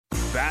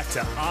back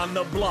to On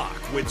the Block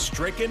with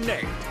Strick and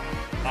Nate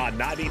on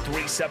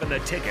 93.7 The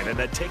Ticket and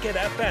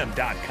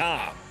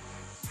theticketfm.com.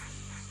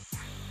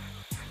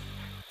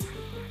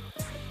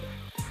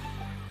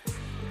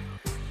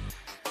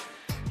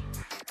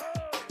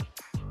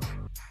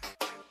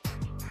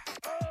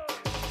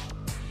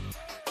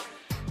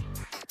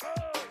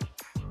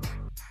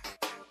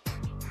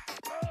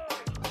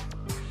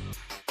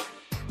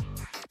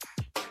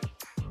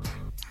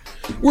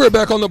 We're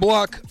back on the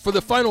block for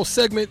the final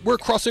segment. We're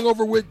crossing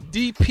over with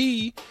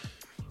DP.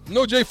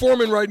 No Jay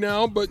Foreman right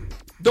now, but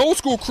the old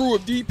school crew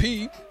of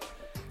DP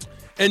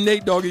and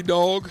Nate Doggy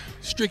Dog,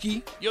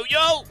 Stricky. Yo,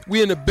 yo.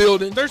 We in the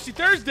building. Thirsty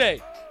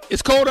Thursday.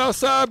 It's cold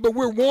outside, but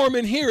we're warm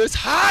in here. It's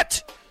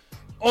hot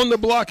on the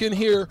block in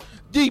here.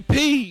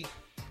 DP,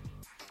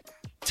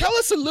 tell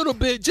us a little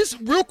bit, just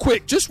real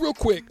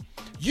quick.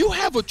 You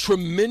have a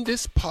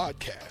tremendous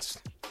podcast.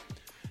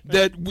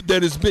 That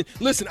has been,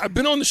 listen, I've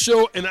been on the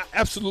show and I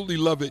absolutely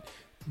love it.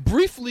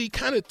 Briefly,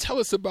 kind of tell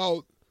us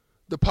about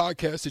the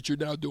podcast that you're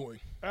now doing.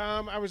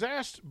 I was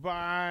asked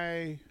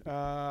by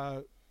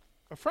a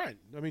friend,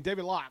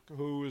 David Locke,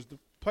 who is the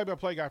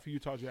play-by-play guy for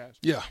Utah Jazz.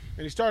 Yeah.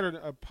 And he started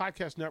a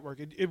podcast network.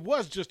 It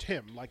was just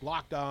him, like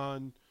Locked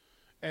On.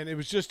 And it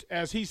was just,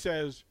 as he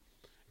says,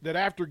 that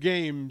after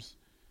games,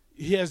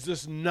 he has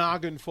this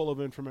noggin full of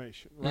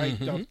information, right?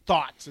 The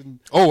thoughts.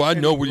 I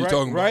know what you're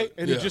talking about. Right?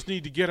 And he just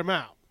need to get them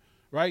out.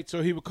 Right,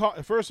 so he would call.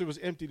 At first, it was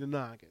empty the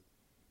noggin.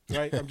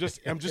 Right, I'm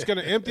just going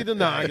to empty the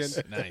noggin.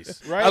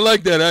 Nice. Right, I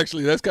like that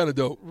actually. That's kind of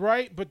dope.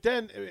 Right, but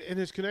then in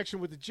his connection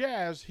with the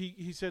Jazz,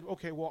 he said,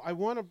 okay, well, I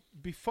want to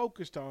be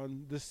focused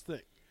on this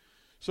thing.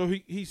 So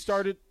he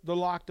started the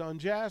Locked On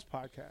Jazz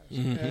podcast,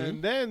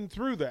 and then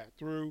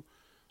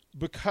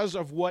because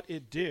of what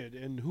it did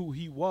and who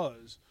he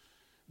was,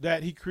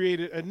 that he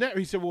created a net.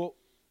 He said, well,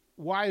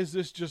 why is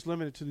this just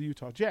limited to the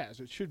Utah Jazz?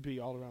 It should be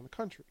all around the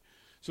country.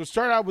 So it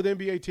started out with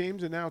NBA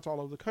teams, and now it's all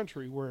over the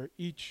country where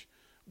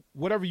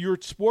whatever your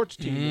sports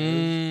team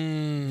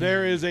is,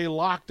 there is a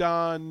Locked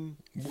On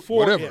for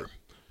whatever. it.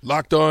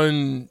 Locked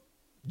On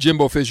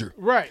Jimbo Fisher.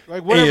 Right.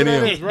 Like whatever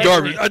that is. Right?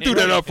 Garbage. I threw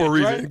that up for a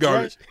reason.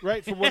 Garbage.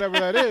 Right, for whatever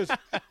that is.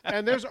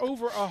 And there's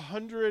over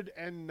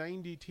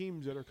 190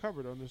 teams that are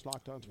covered on this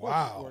Locked On Sports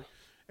Network.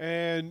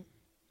 And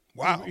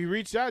he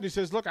reached out and he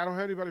says, look, I don't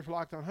have anybody for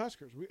Locked On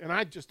Huskers. And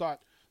I just thought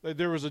that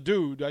there was a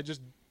dude. I just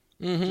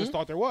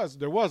thought there was.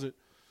 There wasn't.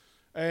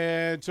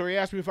 And so he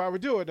asked me if I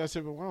would do it. And I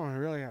said, well, I don't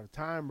really have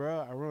time,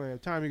 bro. I really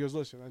have time. He goes,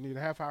 listen, I need a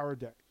half hour a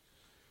day.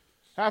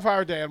 Half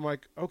hour a day. I'm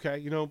like,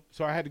 okay,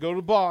 so I had to go to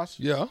the boss.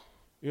 Yeah.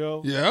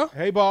 Yeah.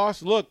 Hey,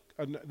 boss, look,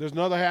 there's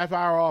another half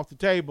hour off the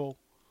table.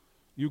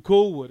 You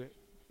cool with it?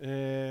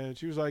 And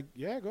she was like,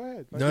 yeah, go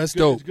ahead. Like, no, that's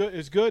dope.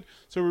 It's good.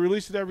 So we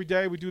release it every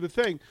day. We do the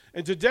thing.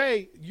 And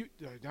today,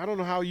 I don't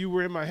know how you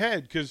were in my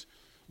head because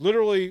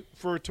literally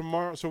for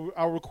tomorrow, so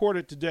I'll record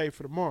it today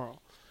for tomorrow.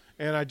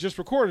 And I just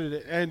recorded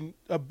it, and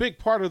a big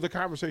part of the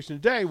conversation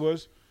today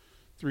was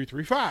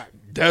 335.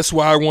 That's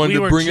why I wanted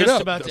to bring it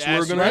up. That's what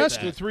we're going to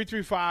ask. The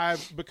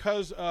 335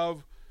 because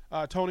of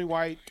Tony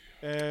White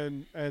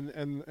and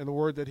the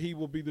word that he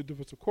will be the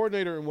defensive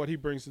coordinator and what he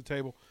brings to the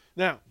table.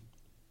 Now,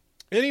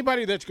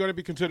 anybody that's going to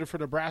be considered for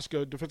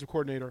Nebraska defensive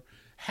coordinator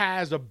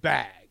has a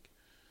bag.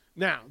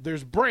 Now,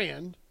 there's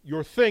brand,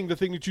 your thing, the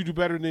thing that you do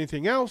better than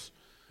anything else.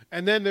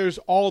 And then there's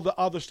all the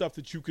other stuff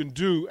that you can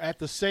do at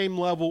the same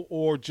level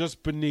or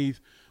just beneath,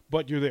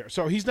 but you're there.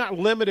 So he's not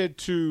limited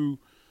to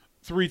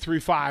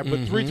 335, but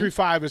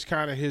 335 is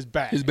kind of his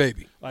bag. His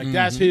baby. Like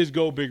that's his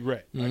go big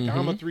red. Like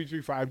I'm a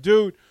 335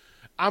 dude.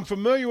 I'm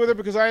familiar with it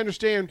because I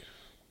understand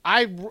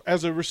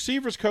as a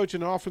receivers coach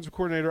and an offensive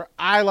coordinator,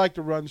 I like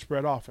to run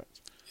spread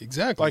offense.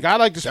 Exactly. Like I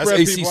like to spread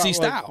that's people ACC out,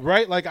 style.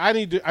 right? Like I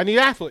need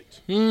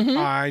athletes.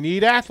 I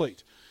need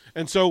athletes.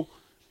 And so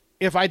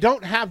if I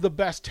don't have the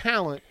best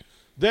talent,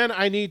 then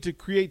I need to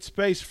create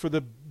space for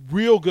the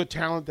real good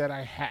talent that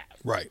I have.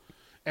 Right.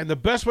 And the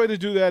best way to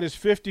do that is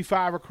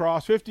 55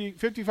 across,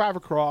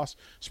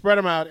 spread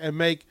them out, and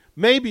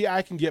maybe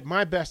I can get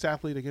my best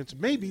athlete against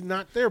maybe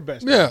not their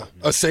best athlete.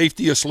 A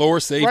safety, a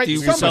slower safety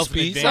with some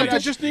speed. I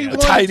just need a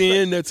tight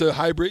end that's a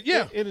hybrid.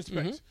 Yeah. In its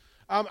space.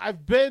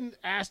 I've been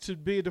asked to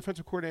be a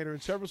defensive coordinator in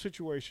several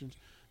situations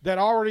that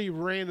already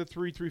ran the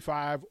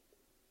 3-3-5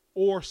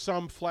 or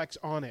some flex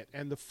on it,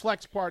 and the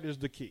flex part is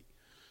the key.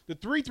 The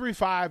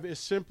 3-3-5 is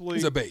simply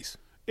it's a base.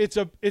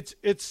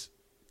 It's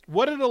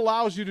what it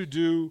allows you to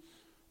do.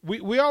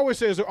 We always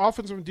say as an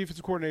offensive and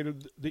defensive coordinator,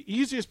 the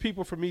easiest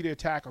people for me to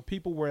attack are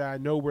people where I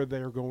know where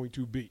they're going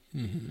to be.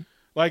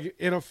 Like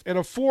in a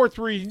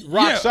 4-3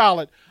 rock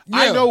solid,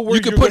 I know where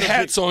you can put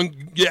hats on.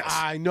 Yes,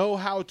 I know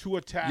how to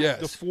attack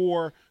the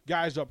four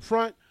guys up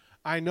front.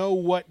 I know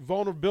what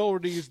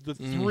vulnerabilities the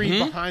three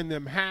behind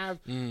them have,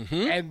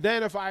 and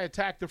then if I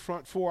attack the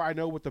front four, I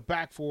know what the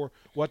back four,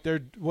 what their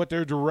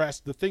duress,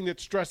 the thing that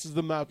stresses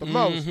them out the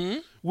most,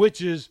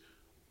 which is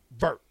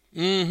vert.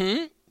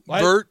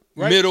 Like, vert,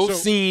 middle, so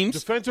seams.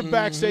 Defensive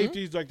back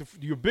safeties, like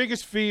your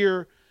biggest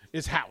fear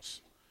is house,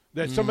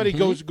 that somebody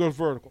goes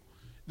vertical.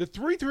 The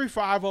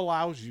 3-3-5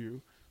 allows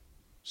you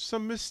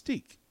some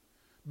mystique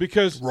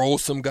because roll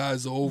some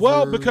guys over.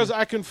 Well, because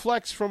I can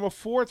flex from a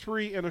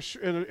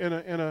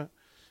 4-3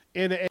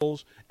 in a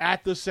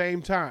at the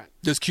same time.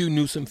 Does Q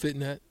Newsom fit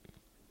in that?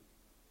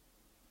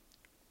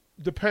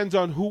 Depends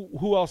on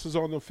who else is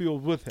on the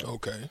field with him.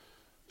 Okay.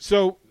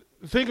 So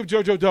think of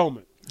JoJo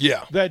Domann.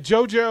 Yeah. That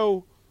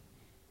JoJo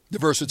The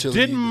versatility.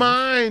 didn't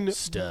mind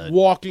Stud.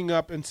 walking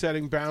up and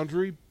setting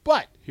boundary,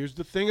 but here's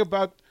the thing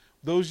about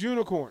those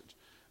unicorns.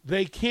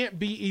 They can't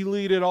be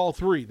elite at all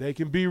three. They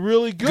can be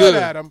really good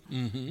at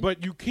them,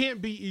 but you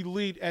can't be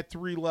elite at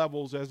 3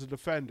 levels as a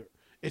defender.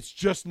 It's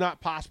just not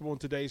possible in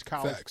today's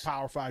college Facts.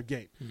 Power 5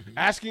 game.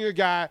 Asking a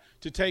guy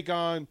to take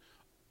on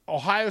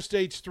Ohio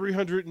State's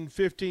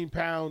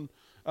 315-pound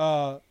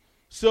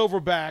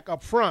silverback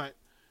up front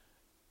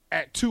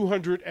at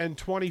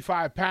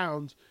 225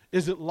 pounds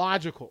isn't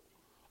logical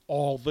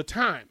all the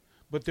time.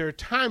 But there are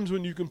times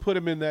when you can put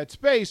him in that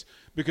space,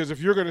 because if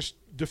you're going to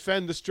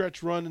defend the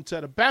stretch run and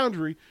set a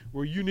boundary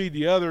where you need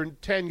the other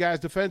 10 guys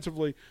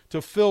defensively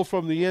to fill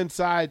from the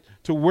inside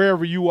to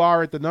wherever you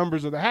are at the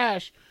numbers of the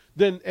hash,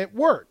 then it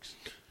works.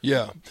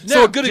 Yeah. Now,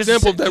 So a good just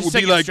example of just that a would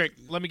be second, like Strick.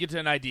 Let me get to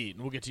an ID, and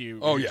we'll get to you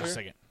Oh, in yeah. just a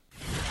second.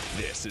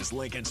 This is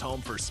Lincoln's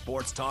home for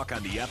sports talk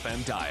on the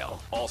FM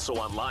dial. Also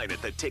online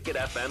at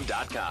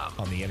theticketfm.com.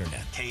 On the internet.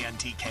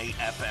 KNTK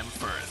FM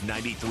Firth.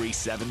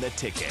 93.7 The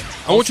Ticket.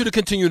 I want you to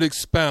continue to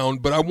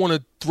expound, but I want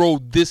to throw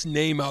this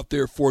name out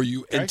there for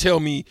you and tell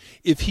me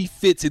if he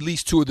fits at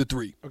least 2 of the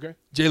 3. Okay?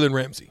 Jalen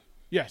Ramsey.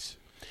 Yes.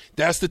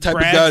 That's the type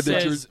of guy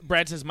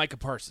Brad says Micah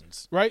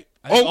Parsons. Right?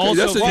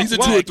 Okay, he's a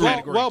 2 or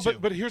 3.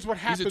 But here's what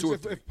happens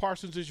if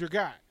Parsons is your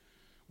guy.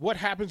 What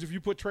happens if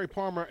you put Trey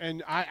Palmer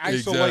and I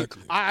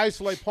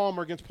isolate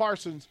Palmer against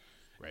Parsons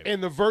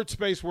in the vert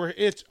space where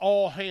it's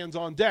all hands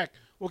on deck?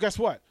 Well, guess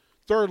what?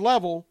 3rd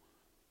level,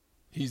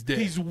 he's dead.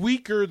 He's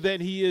weaker than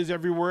he is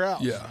everywhere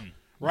else. Yeah.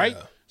 Right?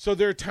 Yeah. So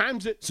there are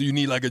times that So you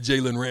need like a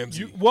Jalen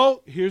Ramsey.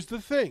 well, here's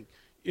the thing.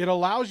 It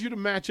allows you to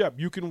match up.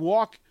 You can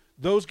walk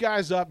those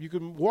guys up. You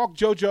can walk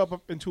JoJo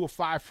up into a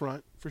 5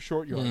 front for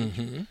short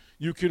yardage.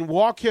 You can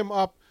walk him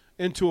up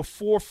into a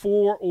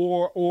 4-4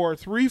 or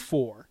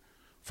 3-4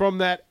 from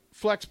that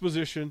flex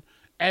position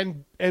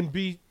and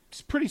be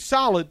pretty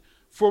solid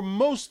for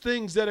most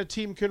things that a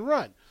team can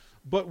run.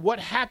 But what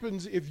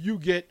happens if you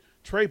get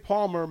Trey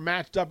Palmer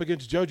matched up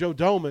against JoJo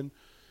Domann?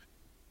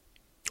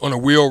 On a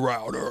wheel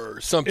route or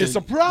something. It's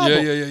a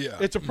problem. Yeah.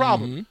 It's a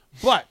problem.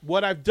 But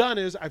what I've done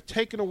is I've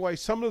taken away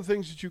some of the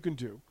things that you can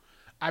do.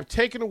 I've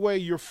taken away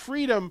your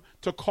freedom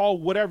to call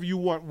whatever you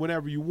want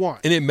whenever you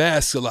want. And it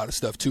masks a lot of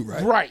stuff too,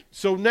 right? Right.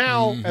 So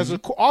now, as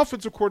an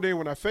offensive coordinator,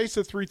 when I face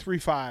a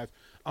 3-3-5,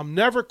 I'm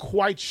never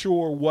quite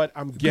sure what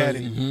I'm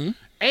getting.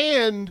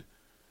 And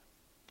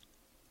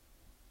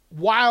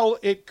while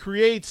it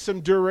creates some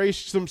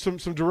duration,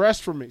 some duress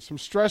for me, some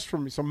stress for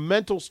me, some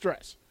mental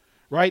stress,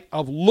 right,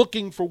 of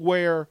looking for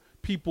where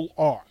people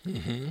are,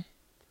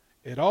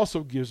 it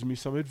also gives me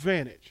some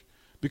advantage.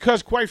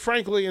 Because, quite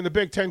frankly, in the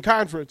Big Ten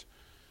Conference,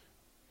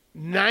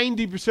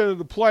 90% of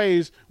the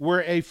plays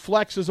where a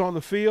flex is on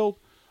the field,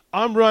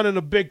 I'm running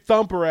a big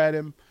thumper at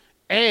him.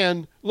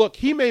 And, look,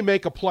 he may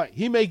make a play.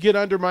 He may get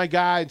under my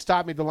guy and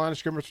stop me at the line of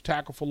scrimmage for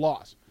tackle for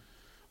loss.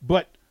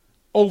 But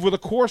over the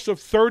course of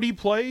 30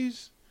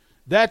 plays,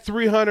 that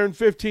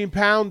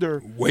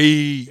 315-pounder.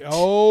 Wait.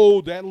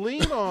 Oh, that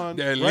lean on.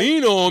 That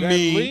lean on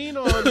me. That lean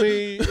on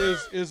me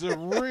is a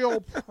real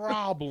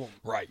problem.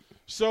 Right.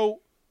 So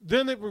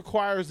then it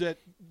requires that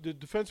the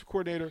defensive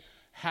coordinator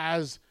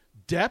has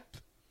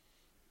depth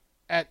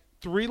at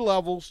 3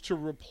 levels to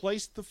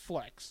replace the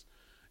flex.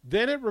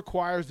 Then it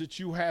requires that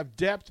you have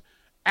depth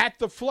at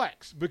the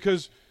flex,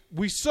 because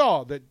we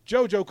saw that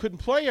JoJo couldn't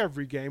play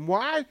every game.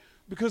 Why?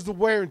 Because the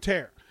wear and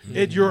tear.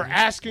 You're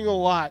asking a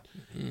lot,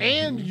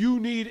 and you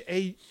need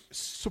a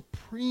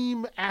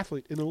supreme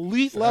athlete, an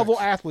elite level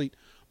athlete,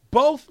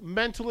 both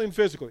mentally and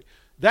physically.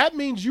 That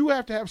means you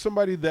have to have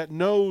somebody that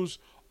knows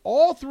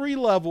all 3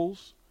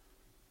 levels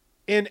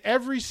in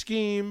every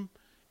scheme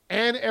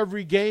and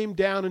every game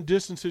down and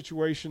distance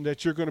situation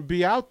that you're going to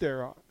be out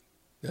there on.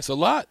 That's a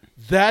lot.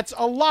 That's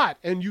a lot,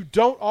 and you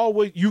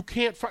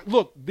can't find.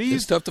 Look,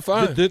 It's tough to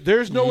find.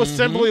 There's no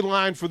assembly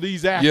line for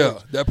these athletes. Yeah,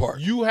 that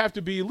part. You have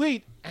to be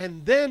elite,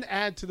 and then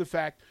add to the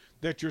fact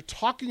that you're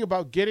talking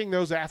about getting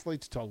those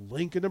athletes to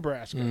Lincoln,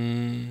 Nebraska,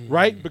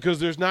 right? Because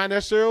there's not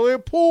necessarily a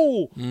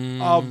pool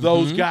of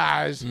those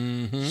guys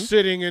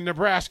sitting in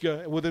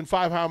Nebraska within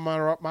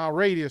 500-mile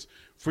radius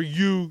for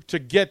you to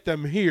get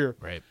them here.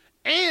 Right.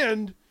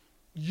 And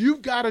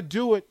you've got to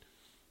do it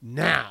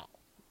now.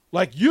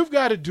 Like, you've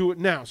got to do it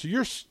now. So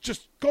you're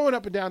just going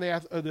up and down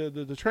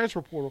the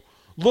transfer portal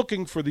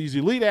looking for these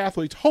elite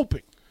athletes,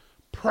 hoping,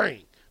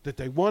 praying that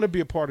they want to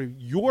be a part of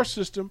your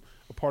system,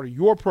 a part of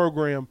your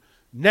program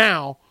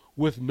now,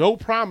 with no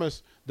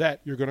promise that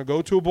you're going to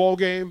go to a bowl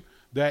game,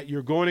 that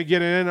you're going to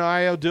get an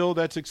NIL deal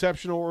that's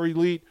exceptional or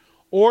elite,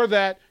 or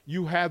that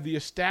you have the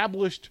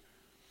established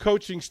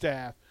coaching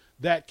staff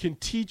that can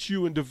teach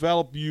you and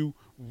develop you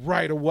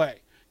right away.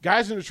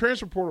 Guys in the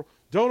transfer portal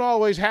don't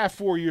always have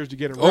 4 years to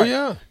get it right. Oh,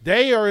 yeah.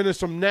 They are in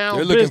some now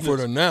They're business. looking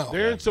for the now.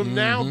 They're in some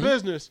now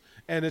business,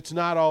 and it's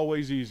not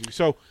always easy.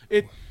 So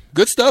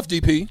Good stuff,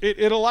 DP.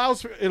 It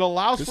allows for Good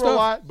a stuff.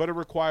 lot, but it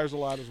requires a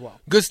lot as well.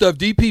 Good stuff.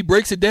 DP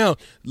breaks it down.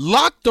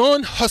 Locked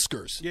On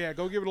Huskers. Yeah,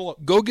 go give it a look.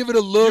 Go give it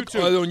a look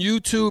YouTube. on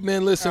YouTube,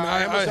 man. Listen,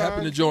 I Amazon.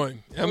 happen to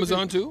join.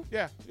 Amazon too?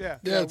 Yeah,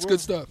 it's good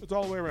stuff. It's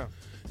all the way around.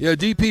 Yeah,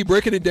 DP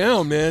breaking it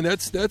down, man.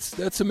 That's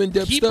some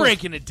in-depth Keep stuff.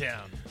 breaking it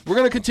down. We're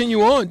going to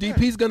continue on.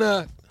 DP's going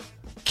to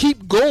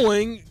keep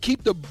going,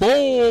 keep the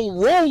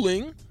ball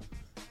rolling,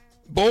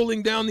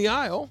 bowling down the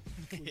aisle.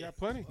 We got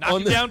plenty.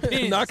 Knocking down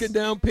pins. Knocking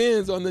down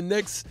pins on the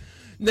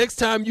next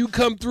time you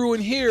come through in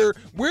here.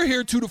 We're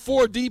here 2 to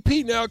 4.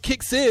 DP now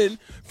kicks in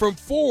from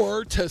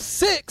 4 to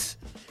 6,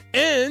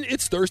 and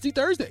it's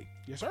Thursday.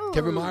 Yes, sir.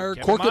 Kevin Meyer,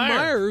 Kevin Corkin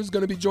Meyer is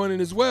going to be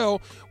joining as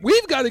well.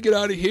 We've got to get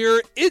out of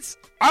here. It's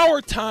our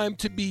time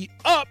to be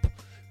up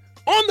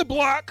on the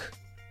block.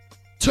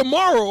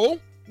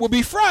 Tomorrow will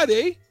be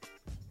Friday,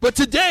 but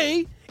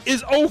today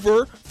is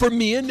over for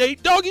me and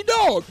Nate Doggy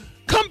Dog.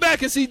 Come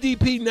back and see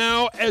DP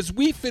now as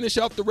we finish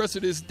out the rest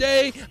of this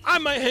day. I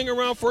might hang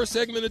around for a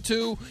segment or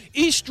two.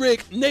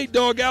 E-Strick, Nate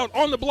Dogg out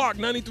on the block,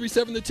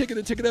 93.7 The Ticket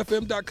and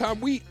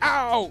ticketfm.com. We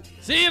out.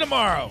 See you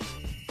tomorrow.